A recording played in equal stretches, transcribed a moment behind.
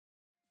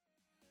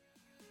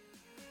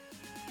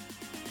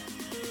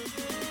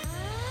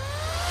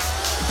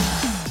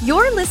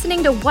You're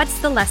listening to What's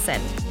the Lesson,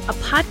 a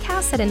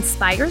podcast that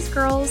inspires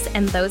girls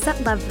and those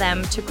that love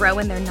them to grow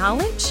in their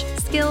knowledge,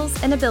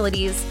 skills, and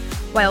abilities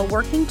while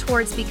working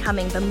towards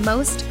becoming the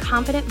most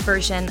confident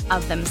version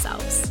of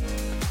themselves.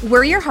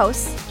 We're your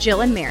hosts,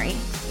 Jill and Mary,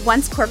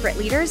 once corporate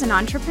leaders and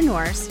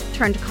entrepreneurs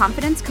turned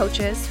confidence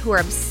coaches who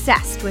are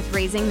obsessed with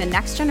raising the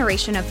next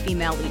generation of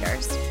female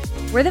leaders.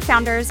 We're the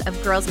founders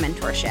of Girls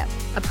Mentorship,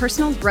 a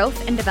personal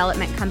growth and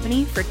development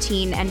company for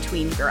teen and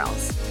tween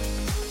girls.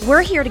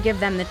 We're here to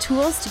give them the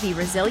tools to be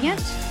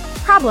resilient,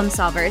 problem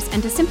solvers,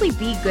 and to simply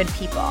be good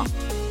people.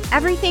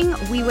 Everything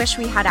we wish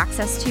we had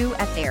access to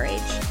at their age.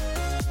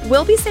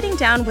 We'll be sitting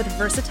down with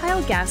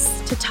versatile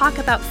guests to talk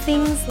about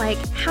things like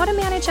how to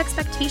manage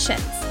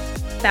expectations,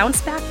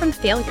 bounce back from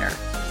failure,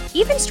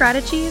 even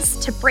strategies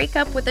to break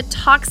up with a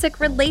toxic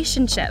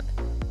relationship.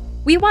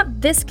 We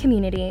want this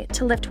community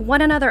to lift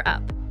one another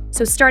up.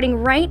 So starting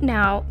right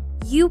now,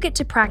 you get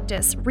to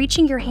practice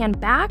reaching your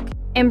hand back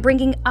and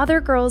bringing other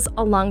girls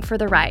along for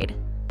the ride.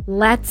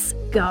 Let's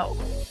go.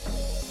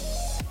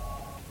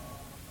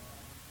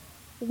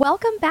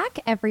 Welcome back,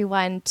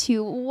 everyone,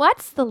 to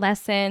What's the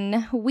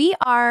Lesson? We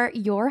are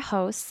your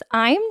hosts.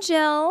 I'm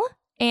Jill,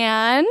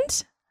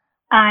 and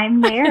I'm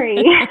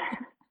Mary.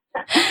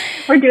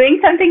 We're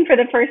doing something for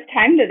the first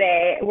time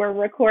today. We're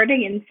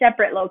recording in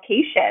separate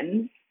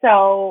locations.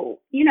 So,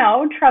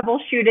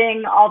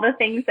 troubleshooting all the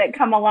things that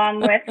come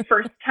along with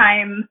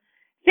first-time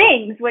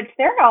things, which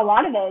there are a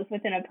lot of those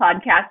within a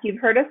podcast. You've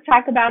heard us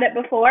talk about it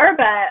before,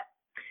 but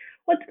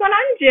what's going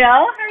on, Jill?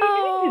 How are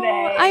you doing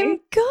today? I'm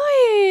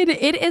good.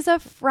 It is a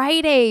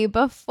Friday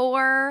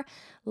before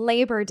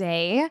Labor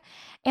Day,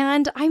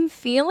 and I'm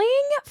feeling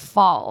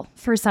fall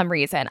for some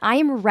reason.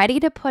 I'm ready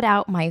to put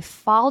out my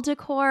fall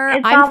decor.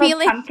 I'm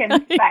feeling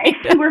pumpkin spice.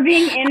 We're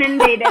being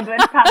inundated with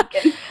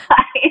pumpkin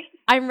spice.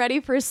 I'm ready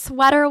for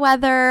sweater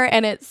weather,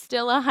 and it's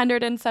still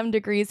 100 and some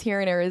degrees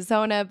here in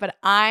Arizona, but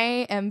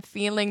I am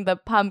feeling the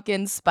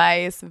pumpkin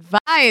spice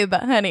vibe,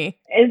 honey.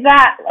 Is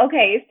that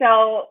okay?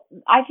 So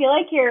I feel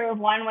like you're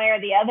one way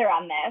or the other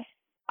on this.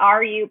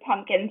 Are you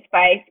pumpkin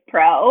spice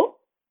pro?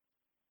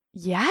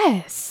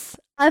 Yes,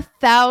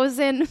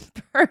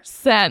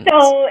 1,000%.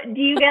 So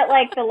do you get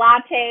like the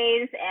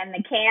lattes and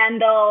the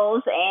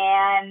candles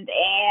and?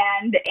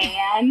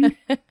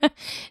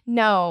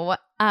 No,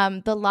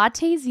 the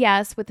lattes,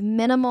 yes, with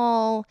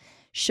minimal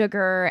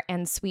sugar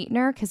and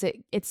sweetener because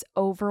it's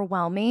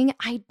overwhelming.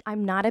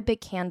 I'm not a big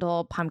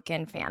candle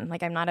pumpkin fan.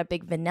 Like, I'm not a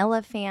big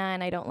vanilla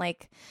fan. I don't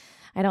like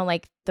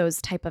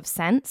those type of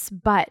scents,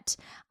 but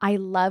I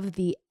love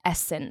the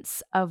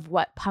essence of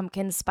what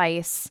pumpkin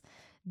spice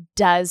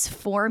does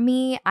for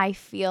me. I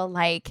feel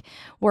like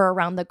we're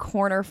around the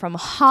corner from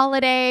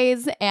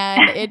holidays,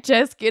 and it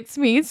just gets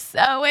me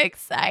so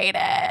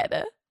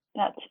excited.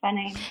 That's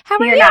funny. How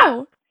are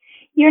you?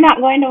 You're not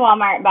going to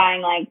Walmart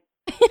buying like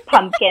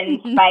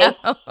pumpkin spice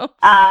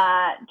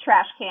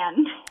trash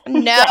can.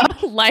 No,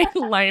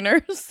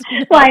 liners.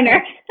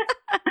 Liners.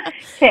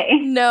 Okay.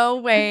 No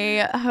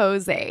way,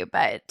 Jose.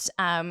 But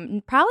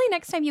probably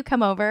next time you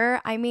come over,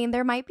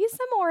 there might be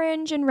some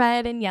orange and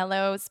red and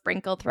yellow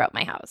sprinkled throughout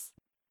my house.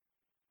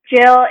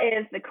 Jill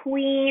is the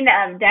queen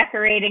of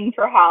decorating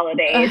for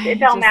holidays. It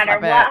don't matter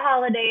what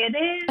holiday it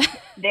is.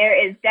 There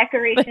is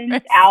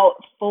decorations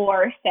out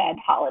for said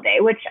holiday,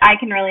 which I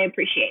can really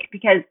appreciate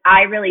because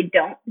I really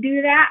don't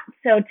do that.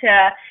 So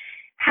to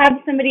have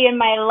somebody in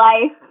my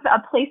life, a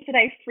place that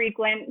I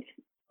frequent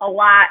a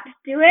lot,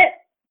 do it,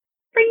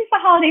 brings the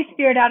holiday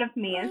spirit out of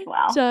me as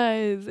well.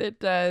 It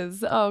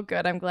does. Oh,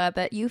 good. I'm glad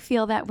that you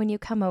feel that when you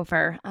come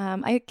over.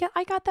 I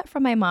got that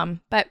from my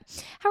mom. But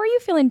how are you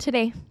feeling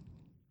today?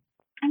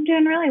 I'm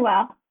doing really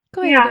well.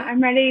 Good. Yeah, I'm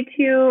ready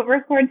to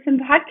record some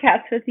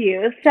podcasts with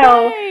you.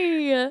 So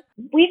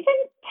We've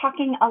been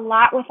talking a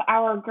lot with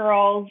our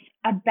girls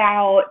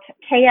about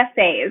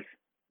KSAs,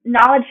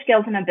 knowledge,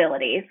 skills, and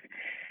abilities.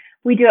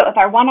 We do it with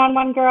our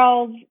one-on-one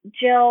girls.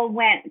 Jill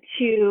went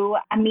to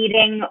a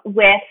meeting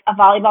with a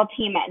volleyball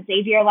team at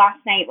Xavier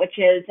last night, which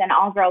is an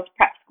all-girls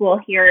prep school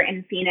here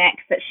in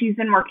Phoenix that she's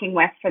been working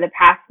with for the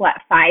past,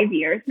 5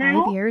 years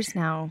now? 5 years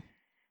now.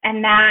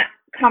 And that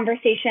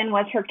conversation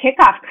was her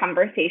kickoff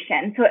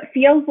conversation. So it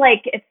feels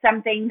like it's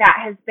something that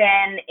has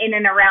been in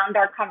and around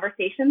our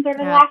conversations over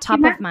the last top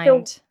few months. Of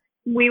mind. So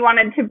we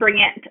wanted to bring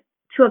it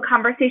to a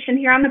conversation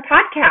here on the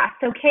podcast.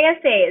 So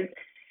KSAs,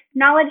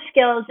 knowledge,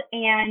 skills,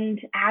 and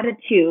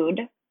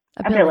attitude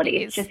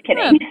abilities. Just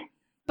kidding. Yeah.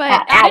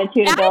 But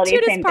attitude is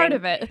same part thing.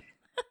 of it.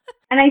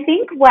 And I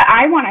think what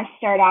I want to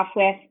start off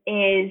with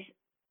is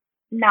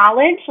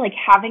knowledge, like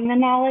having the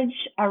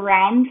knowledge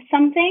around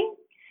something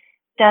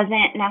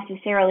doesn't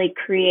necessarily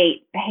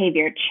create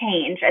behavior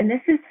change. And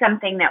this is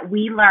something that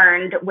we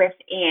learned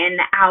within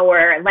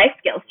our life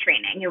skills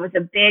training. It was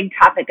a big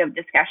topic of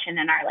discussion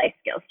in our life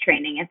skills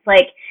training. It's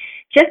like,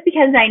 just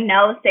because I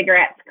know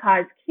cigarettes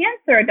cause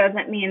cancer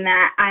doesn't mean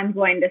that I'm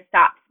going to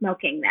stop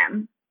smoking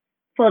them.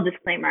 Full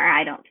disclaimer,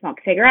 I don't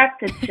smoke cigarettes.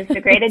 It's just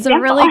a great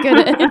example.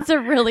 It's a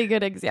really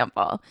good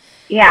example.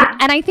 Yeah.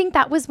 And I think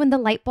that was when the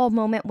light bulb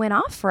moment went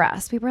off for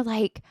us. We were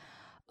like,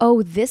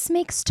 oh, this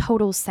makes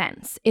total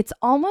sense. It's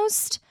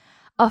almost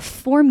a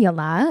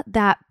formula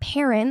that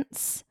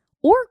parents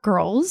or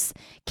girls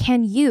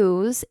can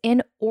use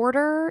in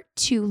order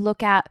to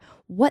look at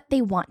what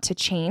they want to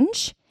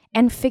change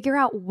and figure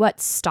out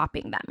what's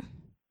stopping them.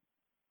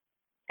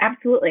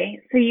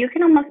 Absolutely. So you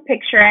can almost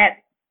picture it.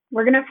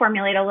 We're going to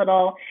formulate a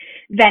little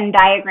Venn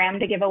diagram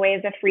to give away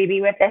as a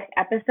freebie with this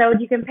episode.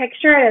 You can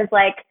picture it as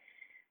like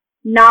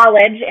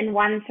knowledge in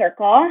one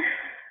circle,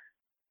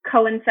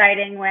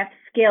 coinciding with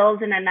skills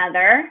in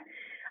another,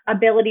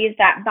 abilities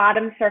that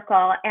bottom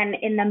circle, and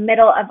in the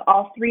middle of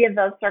all three of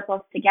those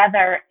circles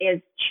together is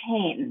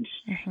change.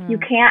 You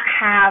can't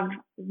have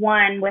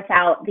one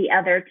without the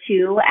other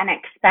two and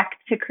expect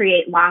to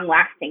create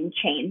long-lasting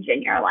change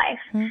in your life.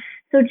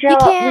 So Jill, you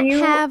can't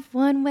have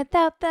one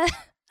without the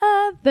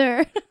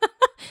other.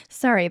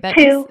 Sorry,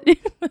 that's two.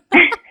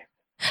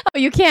 Oh,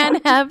 you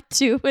can't have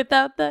two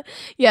without the.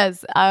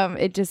 Yes,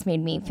 it just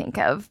made me think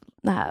of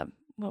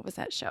what was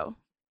that show?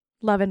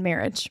 Love and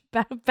Marriage,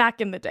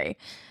 back in the day.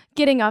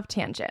 Getting off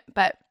tangent,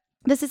 but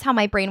this is how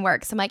my brain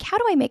works. I'm like, how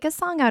do I make a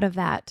song out of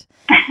that?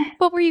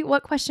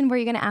 What question were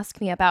you going to ask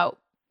me about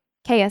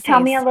KSAs? Tell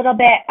me a little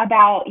bit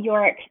about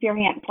your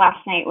experience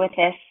last night with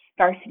this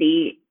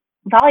varsity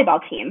volleyball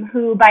team,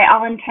 who by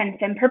all intents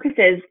and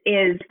purposes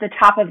is the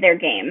top of their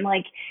game.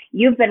 Like,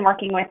 you've been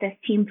working with this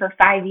team for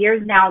 5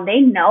 years now. They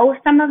know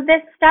some of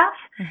this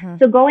stuff.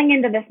 So going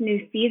into this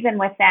new season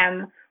with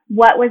them,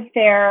 what was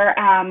their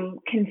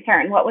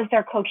concern? What was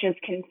their coach's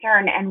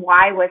concern? And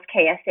why was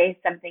KSA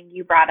something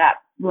you brought up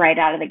right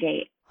out of the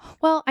gate?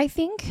 Well, I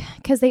think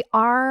because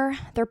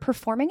they're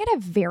performing at a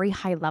very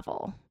high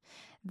level.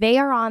 They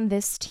are on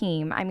this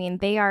team. I mean,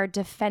 they are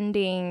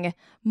defending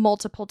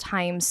multiple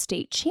time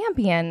state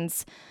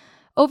champions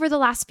over the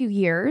last few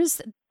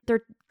years.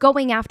 They're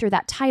going after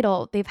that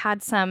title. They've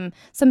had some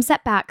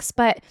setbacks,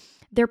 but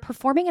they're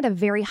performing at a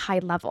very high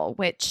level,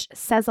 which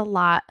says a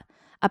lot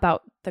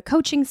about the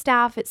coaching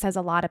staff. It says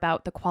a lot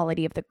about the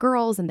quality of the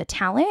girls and the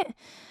talent.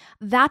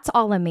 That's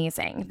all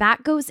amazing.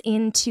 That goes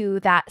into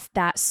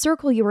that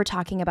circle you were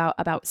talking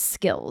about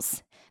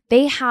skills.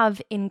 They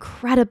have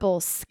incredible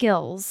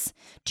skills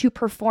to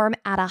perform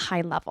at a high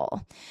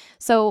level.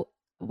 So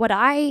what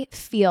I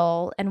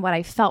feel and what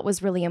I felt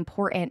was really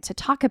important to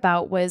talk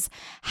about was,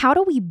 how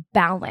do we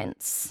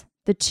balance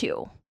the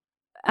two?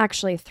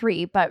 Actually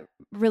 3, but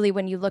really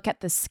when you look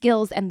at the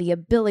skills and the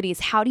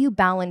abilities, how do you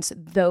balance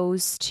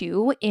those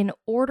two in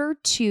order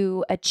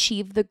to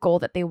achieve the goal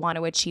that they want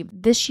to achieve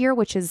this year,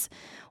 which is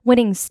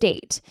winning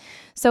state?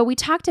 So we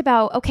talked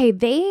about, okay,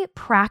 they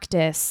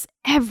practice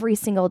every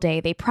single day.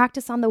 They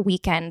practice on the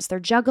weekends. They're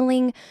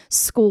juggling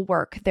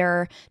schoolwork.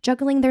 They're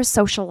juggling their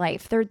social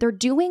life. They're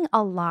doing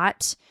a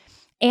lot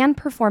and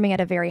performing at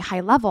a very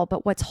high level,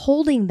 but what's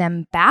holding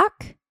them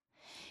back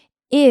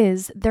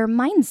is their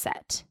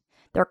mindset,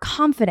 their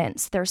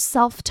confidence, their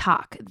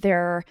self-talk,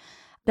 the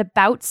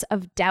bouts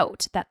of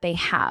doubt that they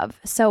have.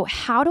 So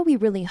how do we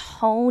really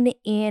hone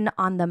in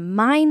on the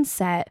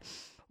mindset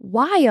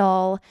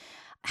while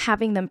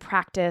having them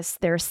practice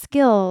their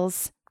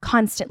skills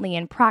constantly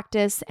in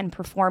practice and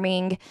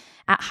performing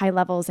at high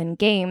levels in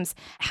games?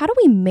 How do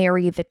we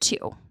marry the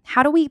two?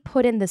 How do we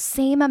put in the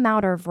same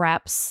amount of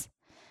reps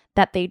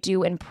that they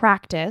do in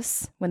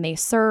practice when they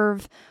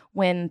serve,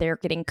 when they're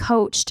getting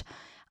coached,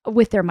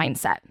 with their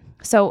mindset?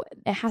 So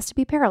it has to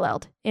be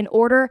paralleled in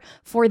order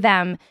for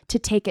them to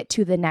take it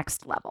to the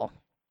next level.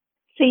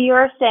 So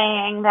you're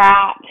saying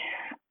that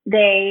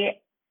they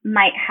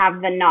might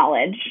have the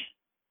knowledge.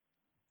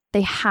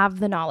 They have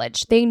the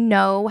knowledge. They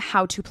know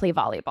how to play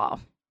volleyball.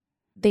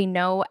 They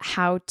know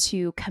how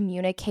to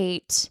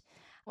communicate.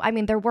 I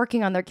mean, they're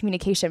working on their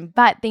communication,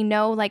 but they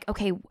know, like,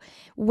 okay,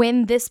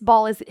 when this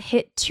ball is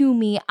hit to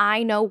me,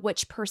 I know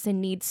which person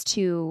needs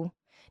to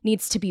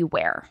be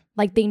where.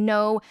 Like, they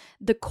know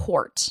the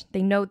court.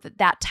 They know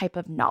that type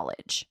of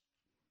knowledge.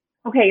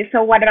 Okay,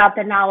 so what about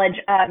the knowledge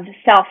of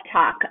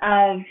self-talk,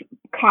 of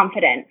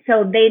confidence?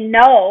 So they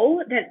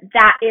know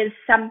that is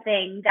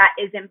something that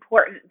is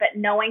important, but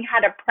knowing how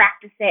to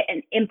practice it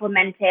and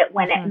implement it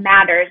when it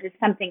matters is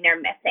something they're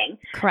missing.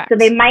 Correct. So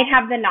they might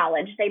have the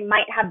knowledge, they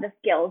might have the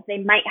skills, they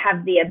might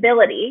have the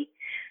ability,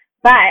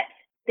 but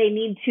they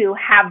need to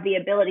have the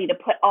ability to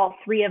put all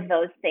 3 of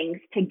those things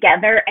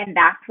together, and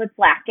that's what's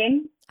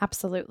lacking.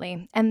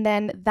 Absolutely. And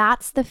then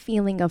that's the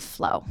feeling of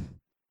flow.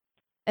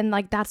 And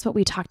like, that's what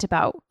we talked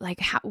about. Like,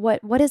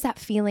 what does that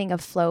feeling of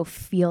flow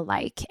feel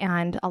like?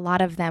 And a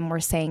lot of them were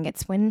saying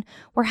it's when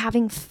we're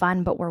having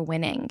fun, but we're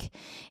winning.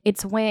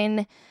 It's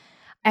when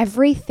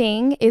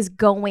everything is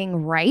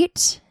going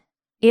right.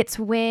 It's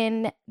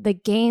when the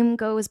game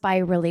goes by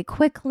really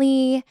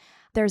quickly.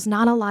 There's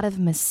not a lot of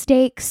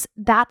mistakes.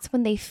 That's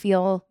when they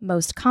feel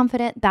most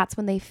confident. That's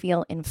when they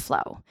feel in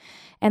flow.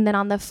 And then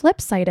on the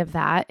flip side of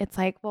that, it's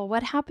like, well,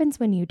 what happens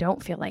when you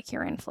don't feel like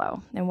you're in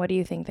flow? And what do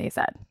you think they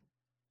said?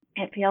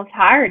 It feels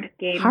hard.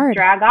 Games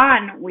drag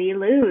on. We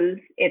lose.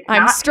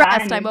 I'm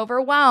stressed. Fun. I'm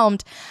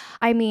overwhelmed.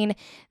 I mean,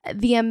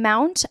 the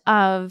amount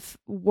of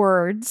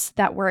words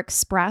that were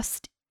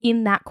expressed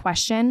in that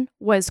question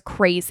was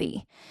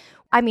crazy.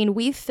 I mean,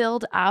 we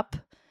filled up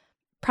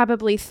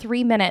probably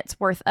 3 minutes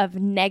worth of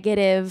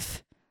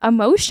negative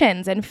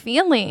emotions and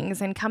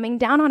feelings and coming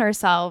down on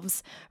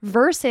ourselves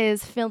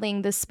versus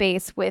filling the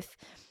space with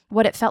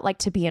what it felt like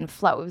to be in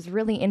flow. It was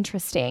really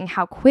interesting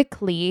how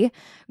quickly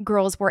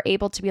girls were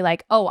able to be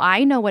like, oh,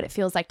 I know what it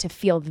feels like to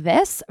feel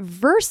this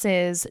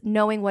versus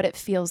knowing what it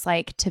feels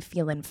like to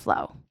feel in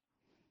flow.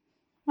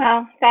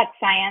 Well, that's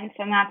science,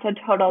 and that's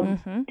a total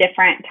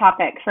different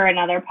topic for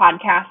another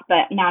podcast,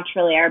 but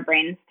naturally our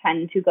brains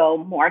tend to go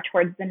more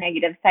towards the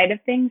negative side of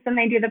things than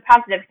they do the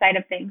positive side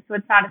of things. So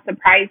it's not a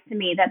surprise to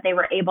me that they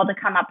were able to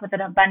come up with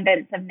an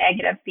abundance of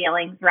negative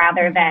feelings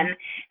rather than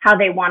how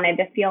they wanted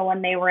to feel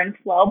when they were in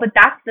flow. But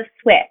that's the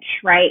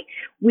switch, right?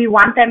 We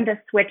want them to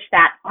switch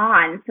that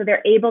on so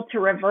they're able to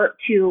revert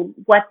to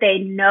what they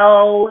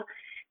know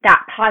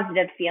that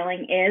positive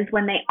feeling is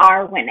when they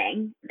are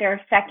winning.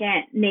 Their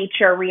second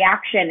nature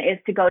reaction is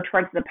to go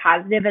towards the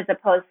positive as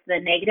opposed to the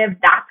negative.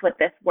 That's what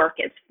this work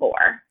is for.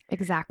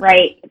 Exactly.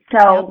 Right?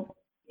 So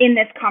in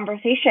this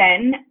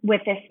conversation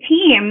with this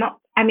team,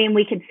 I mean,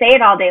 we could say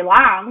it all day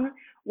long.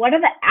 What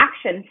are the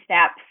action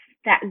steps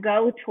that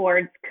go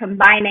towards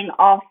combining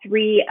all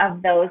three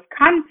of those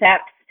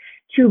concepts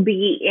to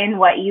be in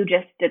what you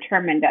just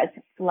determined as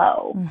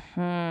flow?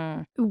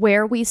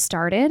 Where we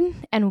started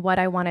and what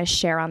I want to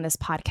share on this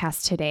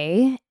podcast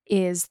today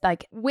is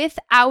like,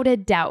 without a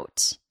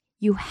doubt,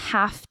 you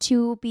have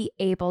to be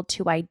able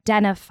to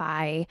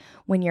identify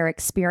when you're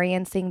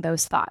experiencing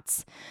those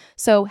thoughts.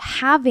 So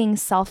having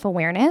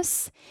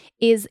self-awareness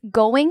is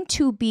going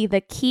to be the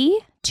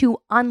key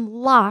to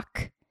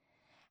unlock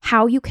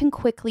how you can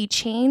quickly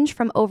change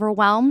from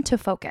overwhelmed to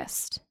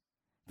focused,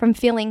 from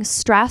feeling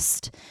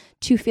stressed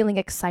to feeling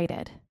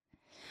excited.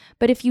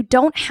 But if you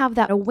don't have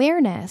that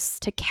awareness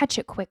to catch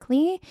it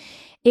quickly,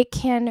 it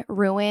can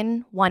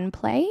ruin one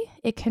play.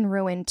 It can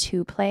ruin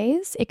 2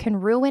 plays. It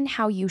can ruin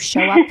how you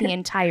show up the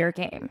entire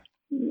game.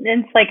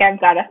 It's like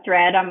I've got a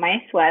thread on my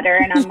sweater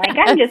and I'm like,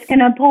 I'm just going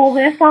to pull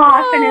this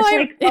off. And it's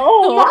like,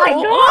 oh my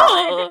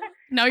God.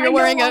 Now you're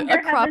wearing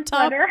a crop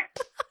top.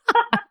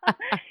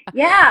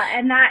 Yeah.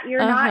 And that you're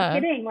not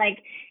kidding.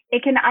 Like,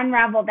 it can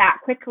unravel that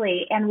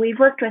quickly. And we've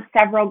worked with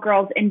several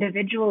girls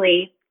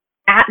individually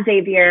at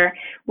Xavier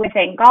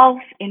within golf,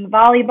 in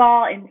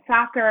volleyball, in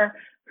soccer,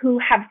 who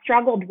have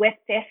struggled with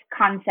this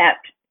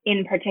concept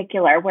in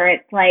particular, where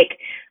it's like,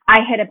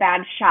 I hit a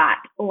bad shot,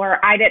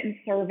 or I didn't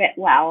serve it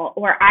well,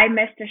 or I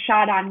missed a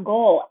shot on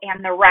goal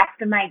and the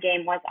rest of my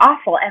game was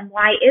awful. And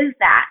why is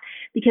that?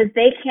 Because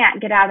they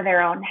can't get out of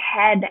their own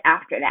head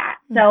after that.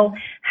 So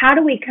how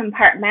do we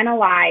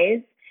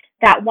compartmentalize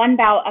that one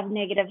bout of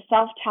negative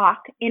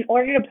self-talk in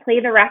order to play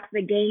the rest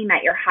of the game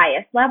at your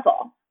highest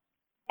level?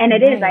 And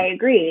it is, I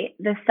agree,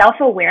 the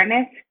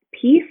self-awareness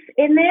piece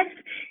in this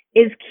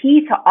is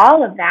key to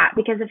all of that,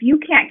 because if you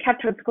can't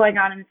catch what's going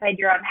on inside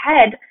your own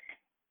head,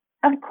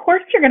 of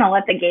course you're going to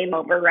let the game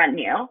overrun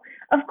you.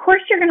 Of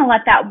course you're going to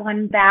let that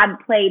one bad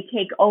play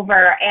take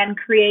over and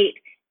create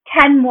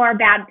 10 more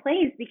bad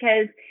plays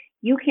because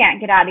you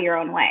can't get out of your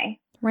own way.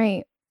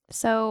 Right.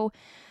 So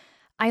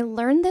I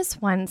learned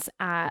this once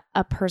at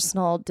a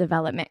personal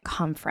development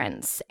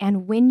conference.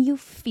 And when you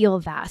feel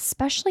that,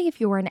 especially if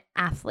you're an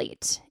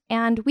athlete,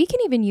 and we can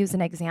even use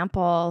an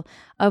example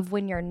of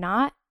when you're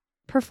not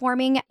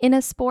performing in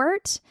a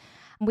sport,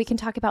 we can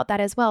talk about that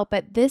as well.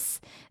 But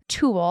this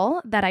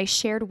tool that I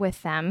shared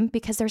with them,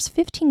 because there's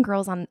 15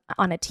 girls on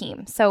a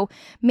team. So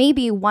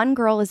maybe one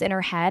girl is in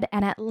her head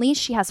and at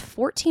least she has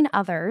 14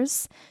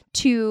 others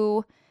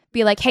to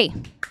be like, hey,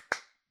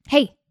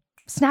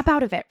 snap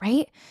out of it,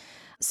 right?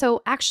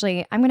 So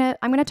actually, I'm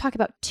gonna talk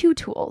about 2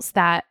 tools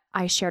that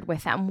I shared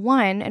with them.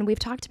 One, and we've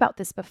talked about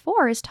this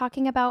before, is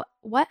talking about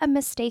what a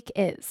mistake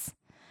is.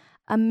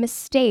 A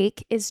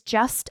mistake is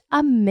just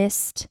a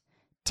missed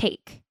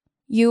take.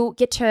 You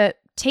get to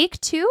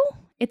take 2.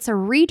 It's a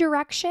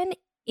redirection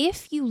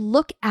if you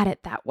look at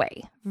it that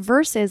way,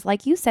 versus,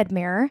 like you said,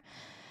 Mirror,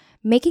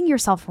 making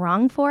yourself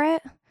wrong for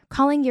it,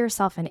 calling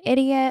yourself an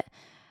idiot,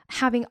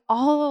 having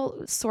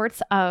all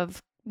sorts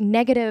of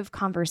negative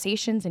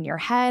conversations in your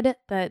head,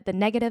 the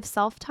negative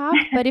self-talk.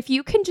 But if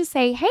you can just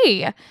say,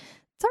 hey,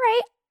 it's all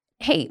right.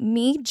 Hey,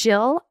 me,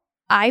 Jill,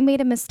 I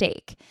made a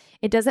mistake.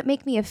 It doesn't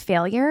make me a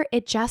failure.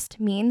 It just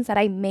means that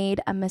I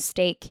made a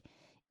mistake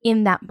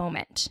in that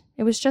moment.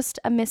 It was just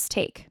a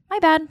mistake. My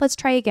bad. Let's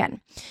try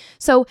again.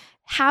 So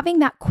having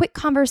that quick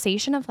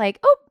conversation of like,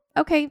 oh,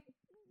 okay,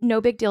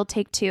 no big deal,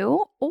 take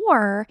 2.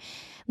 Or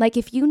like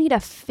if you need a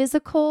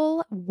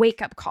physical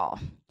wake-up call,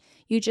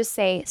 you just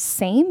say,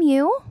 same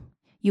you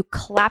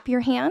clap your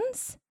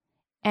hands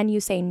and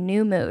you say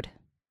new mood.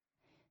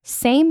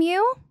 Same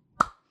you,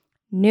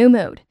 new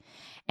mood.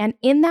 And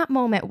in that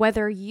moment,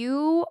 whether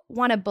you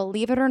want to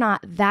believe it or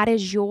not, that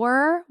is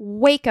your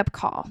wake-up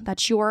call.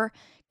 That's your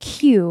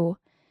cue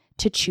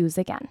to choose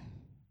again.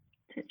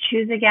 To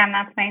choose again,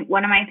 that's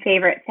one of my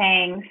favorite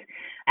sayings.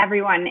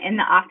 Everyone in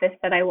the office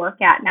that I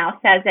work at now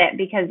says it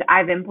because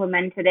I've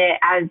implemented it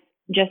as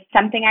just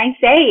something I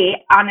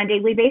say on a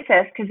daily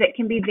basis, because it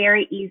can be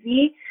very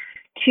easy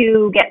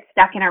to get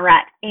stuck in a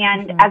rut.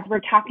 And as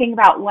we're talking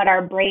about what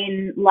our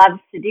brain loves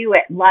to do,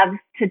 it loves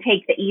to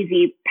take the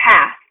easy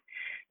path,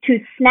 to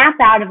snap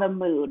out of a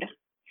mood,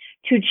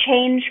 to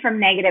change from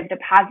negative to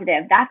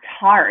positive. That's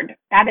hard.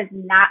 That is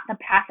not the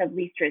path of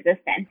least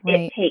resistance.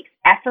 Right. It takes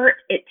effort.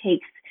 It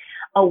takes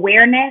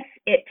awareness.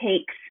 It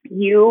takes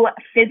you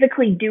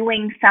physically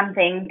doing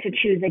something to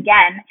choose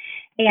again.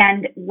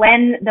 And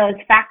when those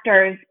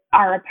factors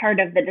are a part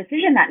of the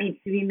decision that needs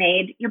to be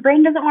made, your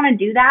brain doesn't want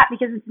to do that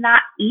because it's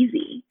not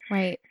easy.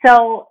 Right.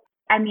 So,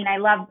 I mean, I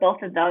love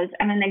both of those.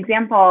 And an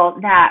example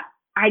that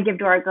I give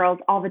to our girls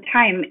all the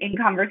time in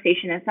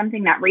conversation is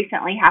something that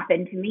recently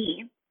happened to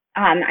me.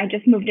 I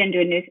just moved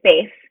into a new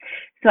space,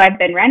 so I've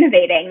been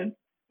renovating,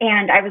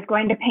 and I was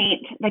going to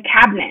paint the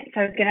cabinet. So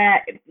I was going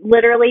to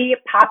literally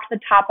pop the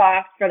top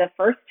off for the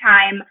first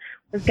time,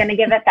 was going to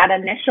give it that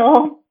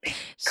initial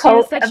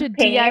coat She's such of a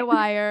paint.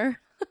 DIYer.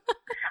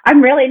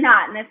 I'm really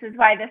not, and this is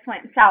why this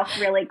went south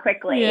really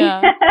quickly.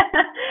 Yeah.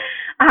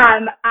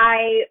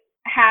 I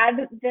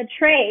had the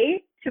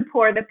tray to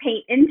pour the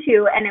paint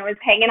into, and it was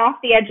hanging off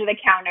the edge of the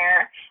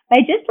counter by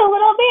just a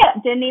little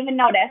bit. Didn't even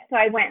notice. So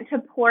I went to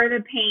pour the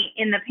paint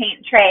in the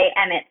paint tray,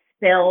 and it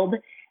spilled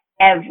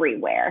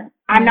everywhere.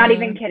 I'm not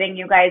even kidding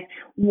you guys.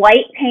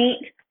 White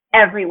paint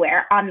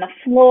everywhere, on the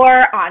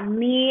floor, on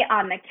me,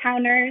 on the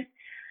counters.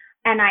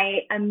 And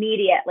I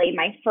immediately,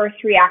 my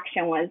first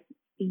reaction was,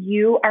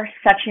 you are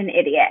such an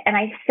idiot. And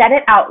I said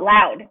it out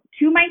loud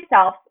to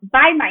myself,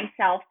 by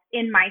myself,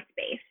 in my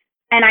space.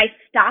 And I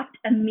stopped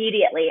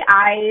immediately.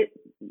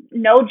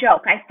 No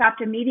joke, I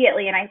stopped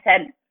immediately and I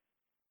said,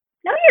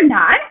 no, you're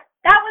not.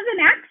 That was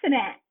an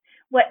accident.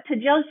 What, to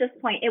Jill's just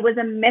point, it was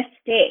a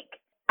mistake.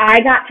 I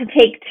got to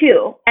take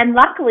two. And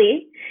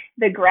luckily,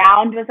 the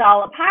ground was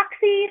all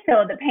epoxy,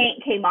 so the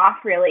paint came off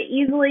really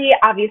easily.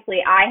 Obviously,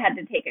 I had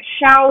to take a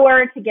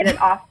shower to get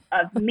it off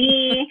of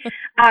me.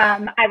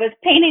 I was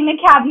painting the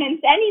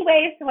cabinets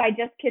anyway, so I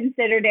just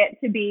considered it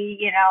to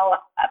be,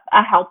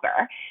 a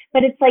helper.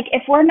 But it's like,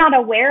 if we're not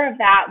aware of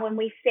that, when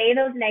we say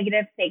those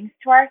negative things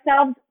to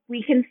ourselves,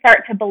 we can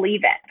start to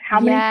believe it. How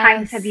many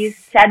times have you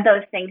said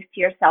those things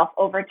to yourself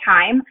over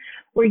time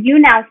where you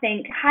now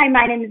think, hi,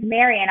 my name is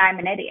Mary and I'm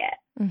an idiot?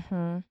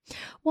 Mm-hmm.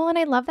 Well, and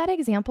I love that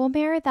example,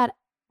 Mary, that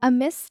a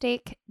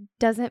mistake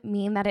doesn't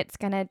mean that it's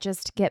going to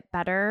just get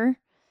better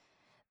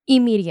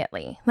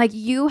immediately. Like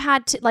you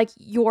had to, like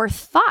your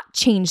thought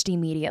changed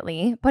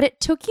immediately, but it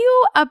took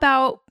you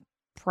about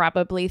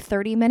probably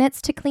 30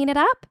 minutes to clean it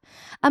up.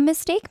 A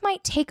mistake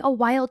might take a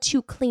while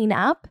to clean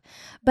up,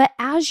 but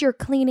as you're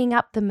cleaning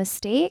up the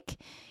mistake,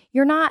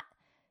 you're not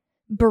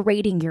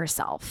berating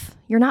yourself.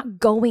 You're not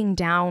going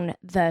down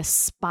the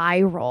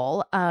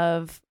spiral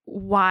of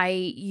why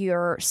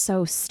you're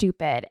so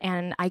stupid.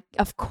 And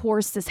of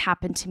course, this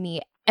happened to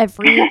me.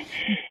 Every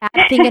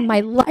bad thing in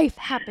my life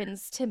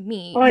happens to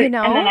me, And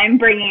then I'm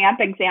bringing up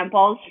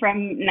examples from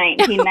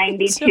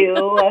 1992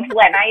 of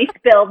when I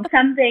spilled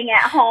something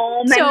at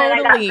home and then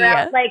I got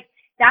ground. Like,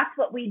 that's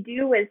what we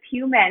do as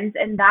humans.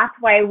 And that's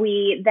why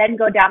we then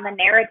go down the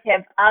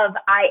narrative of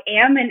I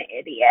am an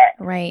idiot.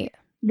 Right.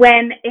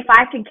 When if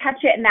I could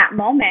catch it in that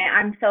moment,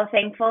 I'm so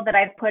thankful that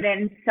I've put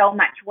in so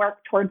much work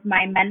towards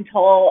my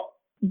mental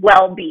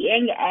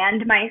well-being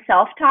and my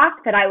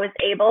self-talk that I was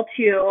able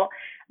to,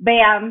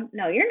 bam,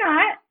 no, you're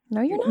not.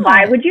 No, you're not.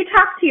 Why would you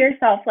talk to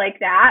yourself like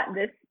that?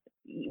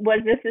 Was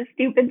this a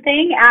stupid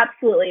thing?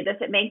 Absolutely. Does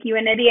it make you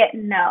an idiot?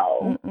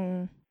 No.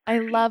 Mm-mm. I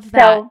love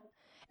that.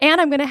 And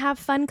I'm going to have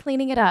fun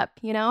cleaning it up.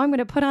 I'm going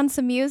to put on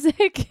some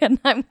music and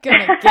I'm going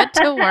to get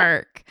to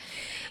work.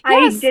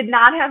 Yes. I did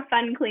not have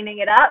fun cleaning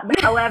it up.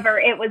 However,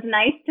 it was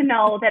nice to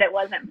know that it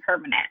wasn't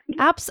permanent.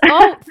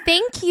 Oh,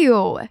 thank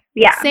you.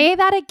 Yeah. Say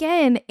that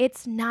again.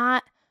 It's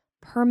not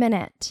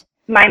permanent.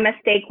 My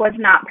mistake was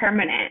not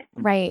permanent.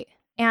 Right.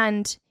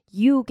 And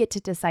you get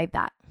to decide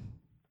that.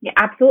 Yeah,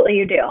 absolutely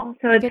you do.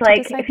 So it's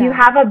like if you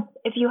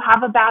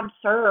have a bad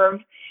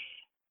serve,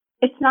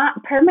 it's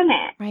not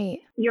permanent. Right.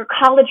 Your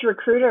college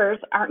recruiters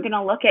aren't going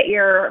to look at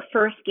your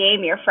first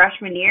game your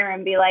freshman year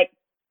and be like,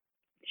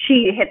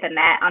 she hit the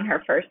net on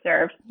her first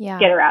serve. Yeah.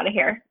 Get her out of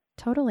here.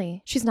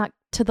 Totally. She's not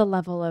to the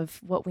level of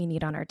what we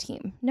need on our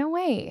team. No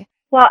way.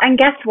 Well, and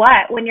guess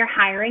what? When you're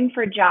hiring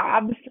for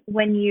jobs,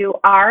 when you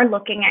are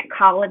looking at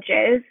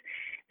colleges,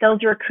 those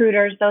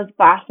recruiters, those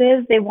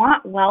bosses, they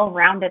want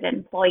well-rounded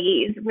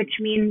employees, which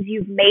means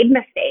you've made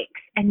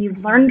mistakes and you've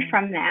learned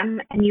from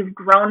them and you've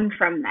grown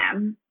from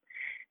them.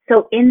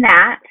 So in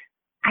that,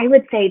 I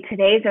would say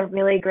today's a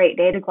really great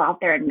day to go out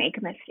there and make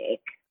a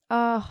mistake.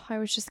 Oh, I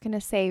was just going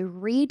to say,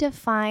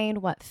 redefine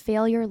what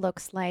failure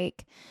looks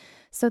like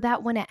so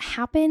that when it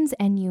happens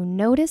and you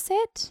notice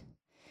it,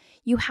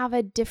 you have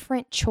a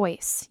different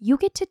choice. You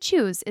get to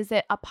choose. Is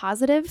it a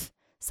positive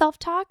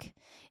self-talk?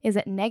 Is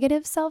it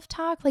negative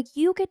self-talk? Like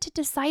you get to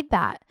decide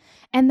that.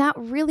 And that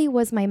really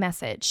was my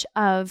message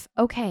of,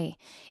 okay,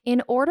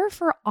 in order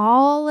for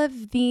all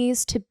of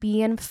these to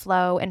be in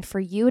flow and for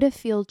you to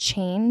feel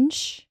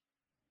change,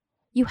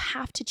 you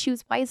have to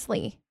choose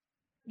wisely.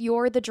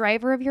 You're the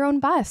driver of your own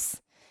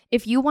bus.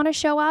 If you want to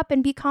show up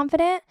and be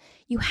confident,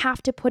 you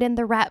have to put in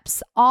the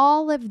reps.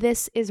 All of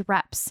this is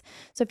reps.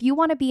 So if you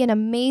want to be an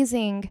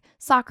amazing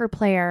soccer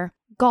player,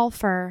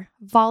 golfer,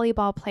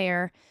 volleyball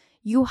player,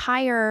 you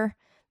hire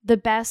the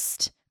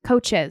best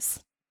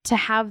coaches to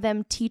have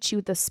them teach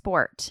you the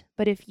sport.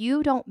 But if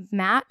you don't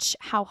match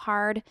how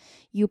hard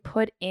you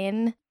put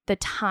in the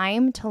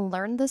time to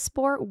learn the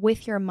sport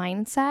with your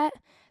mindset,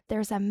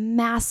 there's a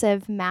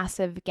massive,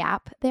 massive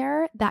gap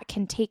there that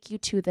can take you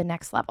to the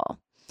next level.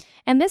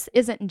 And this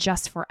isn't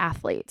just for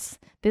athletes.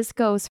 This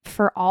goes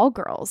for all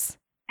girls.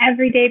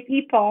 Everyday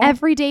people.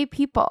 Everyday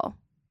people.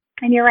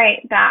 And you're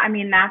right.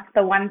 That's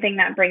the one thing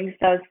that brings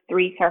those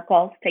three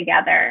circles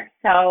together.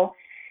 So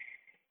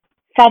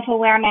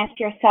self-awareness,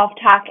 your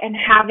self-talk, and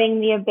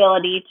having the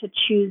ability to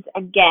choose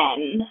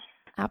again.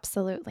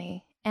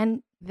 Absolutely.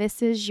 And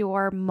this is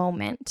your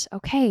moment.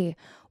 Okay,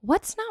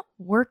 what's not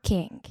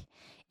working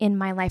in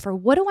my life? Or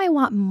what do I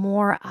want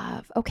more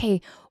of?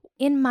 Okay,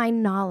 in my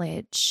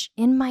knowledge,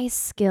 in my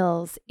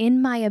skills,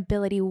 in my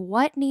ability,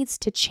 what needs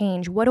to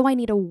change? What do I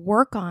need to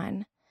work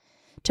on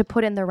to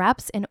put in the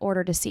reps in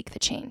order to seek the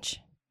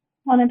change?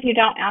 Well, if you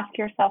don't ask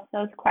yourself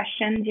those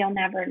questions, you'll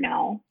never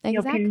know.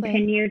 Exactly. You'll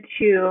continue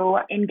to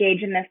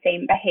engage in the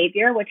same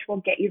behavior, which will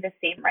get you the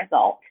same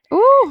result.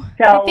 Ooh,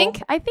 so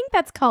I think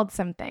that's called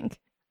something.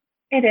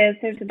 It is.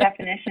 There's a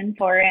definition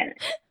for it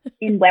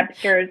in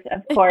Webster's,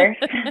 of course.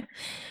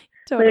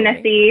 Totally.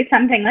 Lunacy,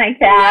 something like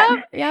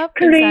that. Yep,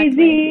 Crazy.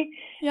 Exactly.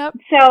 Yep.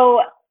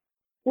 So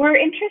we're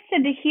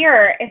interested to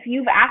hear if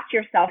you've asked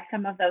yourself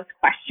some of those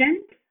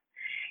questions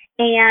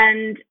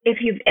and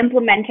if you've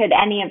implemented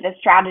any of the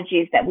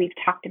strategies that we've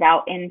talked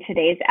about in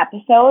today's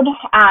episode.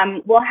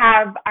 We'll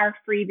have our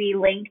freebie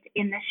linked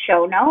in the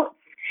show notes.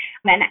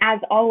 And as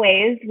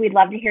always, we'd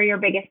love to hear your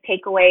biggest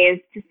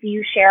takeaways, to see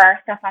you share our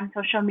stuff on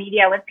social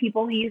media with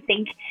people who you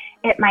think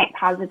it might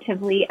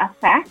positively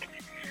affect.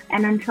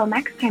 And until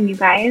next time, you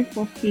guys,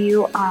 we'll see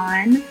you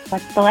on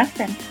What's the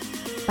Lesson?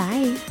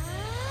 Bye.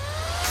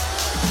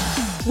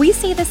 We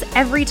see this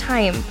every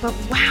time, but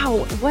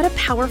wow, what a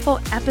powerful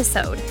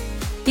episode.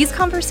 These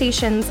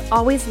conversations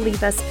always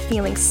leave us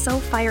feeling so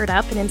fired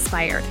up and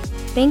inspired.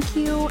 Thank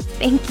you,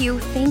 thank you,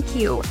 thank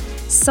you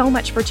so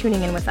much for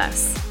tuning in with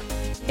us.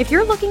 If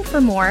you're looking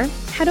for more,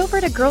 head over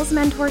to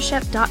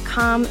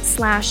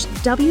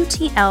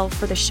girlsmentorship.com/WTL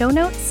for the show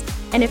notes.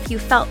 And if you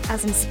felt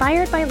as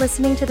inspired by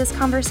listening to this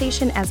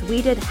conversation as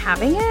we did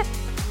having it,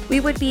 we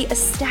would be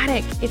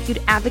ecstatic if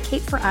you'd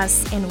advocate for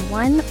us in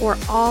one or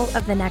all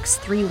of the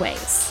next 3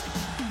 ways.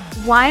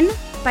 1,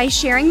 by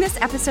sharing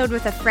this episode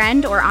with a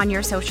friend or on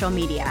your social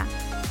media.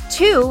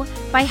 2,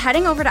 by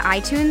heading over to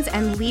iTunes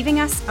and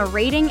leaving us a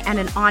rating and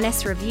an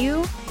honest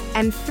review.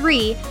 And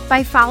 3,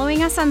 by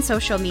following us on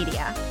social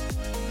media.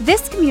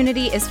 This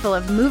community is full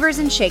of movers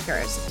and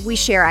shakers. We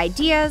share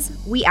ideas,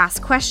 we ask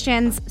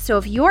questions, so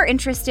if you're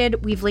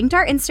interested, we've linked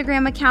our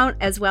Instagram account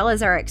as well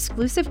as our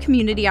exclusive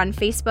community on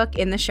Facebook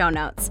in the show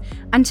notes.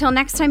 Until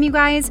next time, you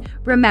guys,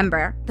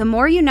 remember, the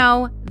more you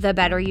know, the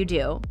better you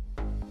do.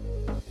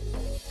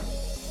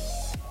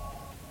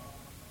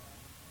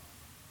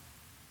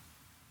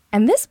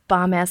 And this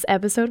bomb-ass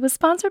episode was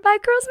sponsored by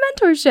Girls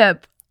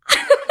Mentorship.